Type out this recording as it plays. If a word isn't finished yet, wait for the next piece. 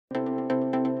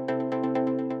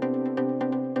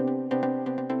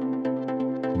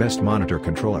best monitor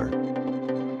controller.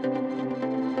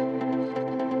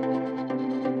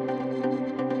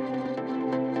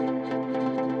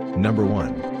 Number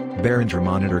 1. Behringer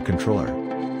Monitor Controller.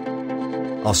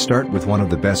 I'll start with one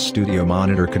of the best studio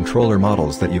monitor controller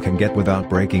models that you can get without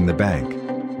breaking the bank.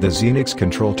 The Xenix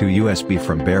Control 2 USB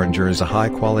from Behringer is a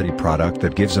high-quality product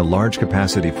that gives a large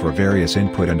capacity for various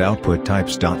input and output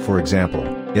types. For example,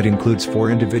 it includes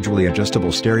 4 individually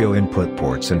adjustable stereo input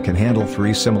ports and can handle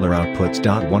 3 similar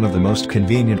outputs. One of the most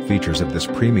convenient features of this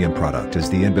premium product is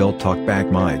the inbuilt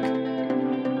talkback mic.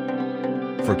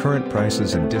 For current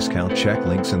prices and discount, check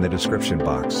links in the description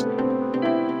box.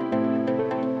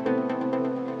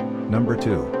 Number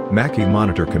 2. Mackie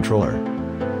Monitor Controller.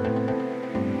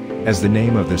 As the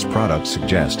name of this product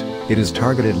suggests, it is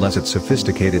targeted less at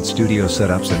sophisticated studio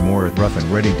setups and more at rough and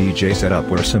ready DJ setup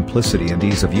where simplicity and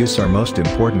ease of use are most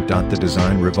important. The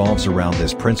design revolves around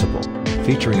this principle,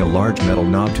 featuring a large metal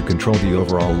knob to control the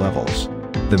overall levels.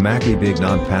 The Mackie Big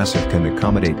Knob Passive can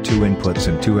accommodate 2 inputs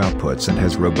and 2 outputs and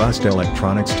has robust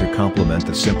electronics to complement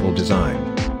the simple design.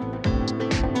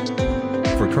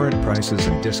 For current prices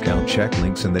and discount, check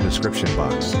links in the description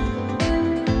box.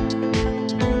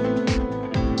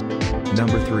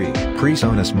 Number 3.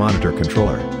 PreSonus Monitor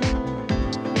Controller.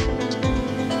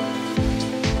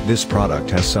 This product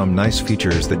has some nice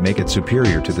features that make it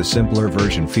superior to the simpler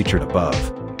version featured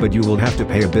above, but you will have to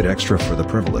pay a bit extra for the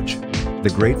privilege.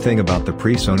 The great thing about the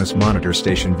PreSonus Monitor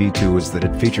Station V2 is that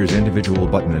it features individual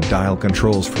button and dial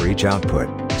controls for each output,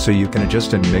 so you can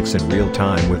adjust and mix in real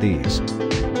time with ease.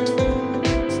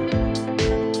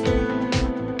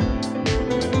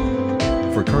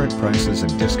 For current prices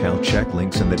and discount, check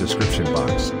links in the description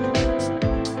box.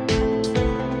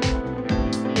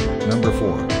 Number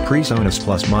 4. PreSonus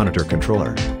Plus Monitor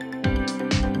Controller.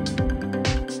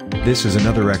 This is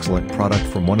another excellent product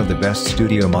from one of the best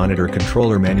studio monitor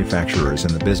controller manufacturers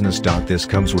in the business. This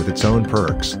comes with its own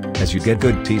perks, as you get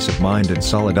good peace of mind and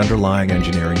solid underlying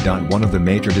engineering. One of the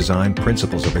major design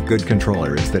principles of a good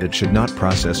controller is that it should not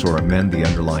process or amend the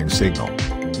underlying signal.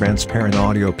 Transparent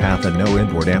audio path and no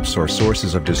inward amps or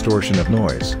sources of distortion of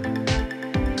noise.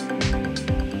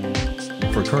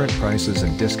 For current prices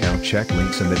and discount, check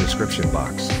links in the description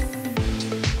box.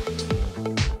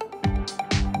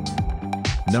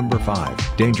 Number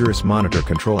 5. Dangerous Monitor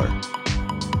Controller.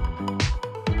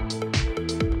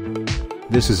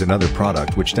 This is another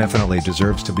product which definitely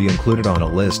deserves to be included on a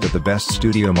list of the best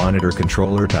studio monitor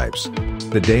controller types.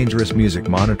 The Dangerous Music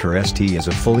Monitor ST is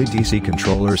a fully DC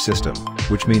controller system,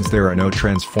 which means there are no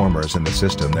transformers in the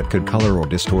system that could color or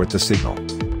distort the signal.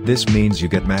 This means you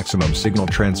get maximum signal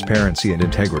transparency and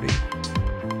integrity.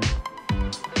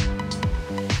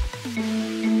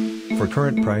 For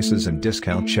current prices and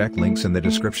discount, check links in the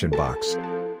description box.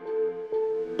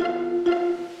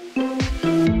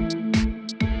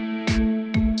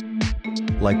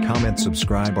 Like, comment,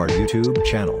 subscribe our YouTube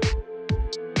channel.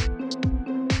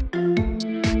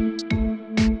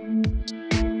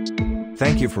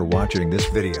 Thank you for watching this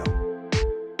video.